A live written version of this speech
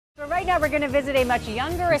Right now we're going to visit a much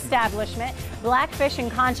younger establishment, Blackfish in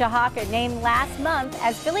Conshohocken, named last month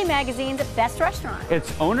as Philly Magazine's best restaurant.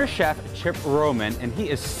 It's owner-chef Chip Roman, and he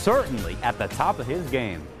is certainly at the top of his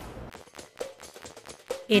game.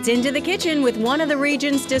 It's Into the Kitchen with one of the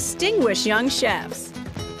region's distinguished young chefs.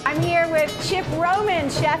 I'm here with Chip Roman,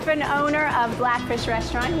 chef and owner of Blackfish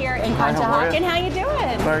restaurant here in Conshohocken. How you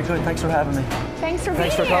doing? Very good. Thanks for having me. Thanks for being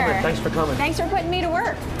here. Thanks for coming. Thanks for putting me to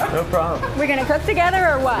work. No problem. We're going to cook together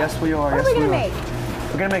or what? Yes, we are. What are we going to make?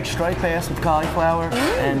 We're going to make striped bass with cauliflower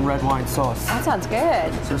and red wine sauce. That sounds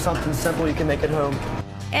good. So something simple you can make at home.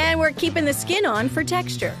 And we're keeping the skin on for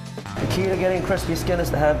texture. The key to getting crispy skin is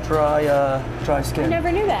to have dry skin. I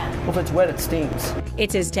never knew that. Well, if it's wet, it steams.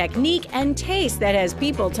 It's his technique and taste that has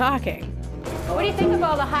people talking. What do you think of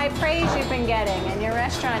all the high praise you've been getting in your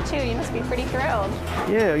restaurant, too? You must be pretty thrilled.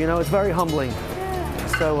 Yeah, you know, it's very humbling. Yeah.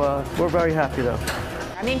 So we're very happy, though.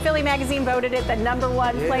 I mean, Philly Magazine voted it the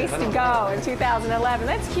 #1 place to go in 2011.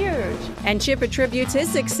 That's huge. And Chip attributes his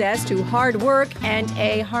success to hard work and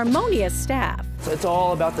a harmonious staff. So it's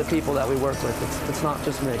all about the people that we work with. It's not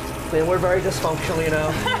just me. And we're very dysfunctional, you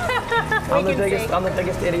know. I'm the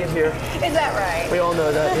biggest idiot here. Is that right? We all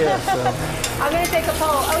know that, yeah. So. I'm going to take a poll.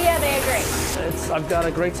 Oh, yeah, they agree. I've got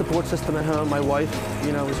a great support system at home. My wife,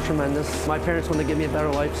 you know, is tremendous. My parents wanted to give me a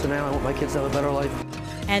better life, so now I want my kids to have a better life.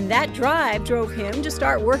 And that drive drove him to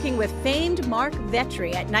start working with famed Mark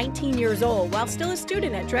Vetri at 19 years old while still a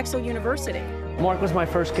student at Drexel University. Mark was my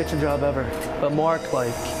first kitchen job ever. But Mark,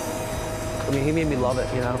 he made me love it,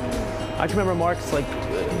 you know. I just remember Mark's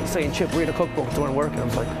saying, Chip, read a cookbook during work, and I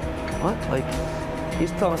was like, what?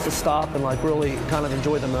 He's telling us to stop and really kind of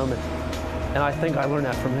enjoy the moment. And I think I learned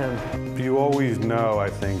that from him. You always know, I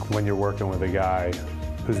think, when you're working with a guy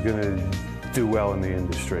who's going to do well in the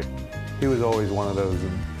industry. He was always one of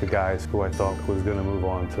the guys who I thought was going to move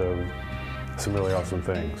on to some really awesome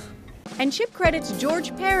things. And Chip credits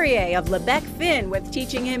George Perrier of Lebec Finn with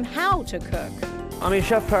teaching him how to cook. I mean,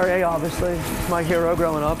 Chef Perrier, obviously, my hero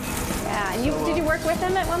growing up. Yeah, and did you work with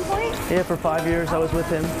him at one point? Yeah, for 5 years I was with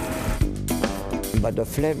him. But the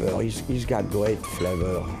flavor, he's got great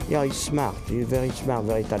flavor. Yeah, he's smart. He's very smart,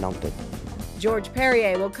 very talented. George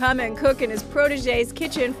Perrier will come and cook in his protege's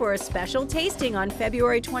kitchen for a special tasting on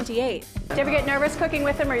February 28th. Do you ever get nervous cooking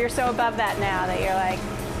with him, or you're so above that now that you're like...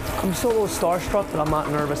 I'm still a little starstruck, but I'm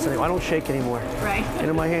not nervous anymore. I don't shake anymore. Right. You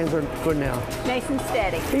know, my hands are good now. Nice and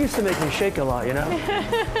steady. He used to make me shake a lot, you know?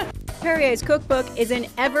 Perrier's cookbook is an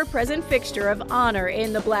ever-present fixture of honor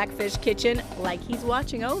in the Blackfish kitchen, like he's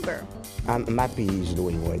watching over. I'm happy he's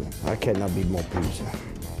doing well. I cannot be more pleased.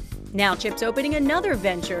 Now Chip's opening another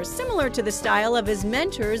venture similar to the style of his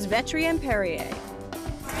mentors, Vetri and Perrier.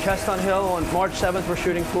 Chest on Hill on March 7th we're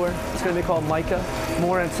shooting for. It's going to be called Micah.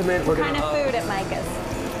 More intimate. What kind of food at Micah's?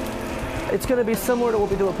 It's going to be similar to what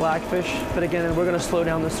we do at Blackfish, but again, we're going to slow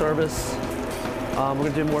down the service. We're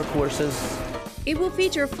going to do more courses. It will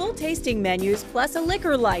feature full tasting menus plus a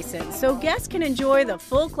liquor license, so guests can enjoy the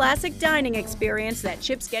full classic dining experience that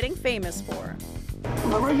Chip's getting famous for.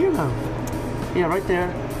 Right here now. Yeah, right there.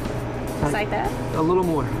 Just like that? A little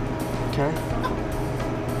more. Okay.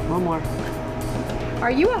 A little more.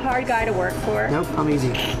 Are you a hard guy to work for? Nope, I'm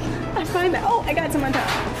easy. I find that. Oh, I got some on top.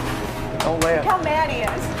 Don't laugh. Look how mad he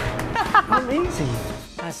is. I'm easy.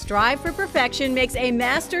 A strive for perfection makes a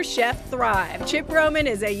master chef thrive. Chip Roman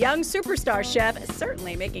is a young superstar chef,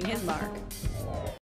 certainly making his mark.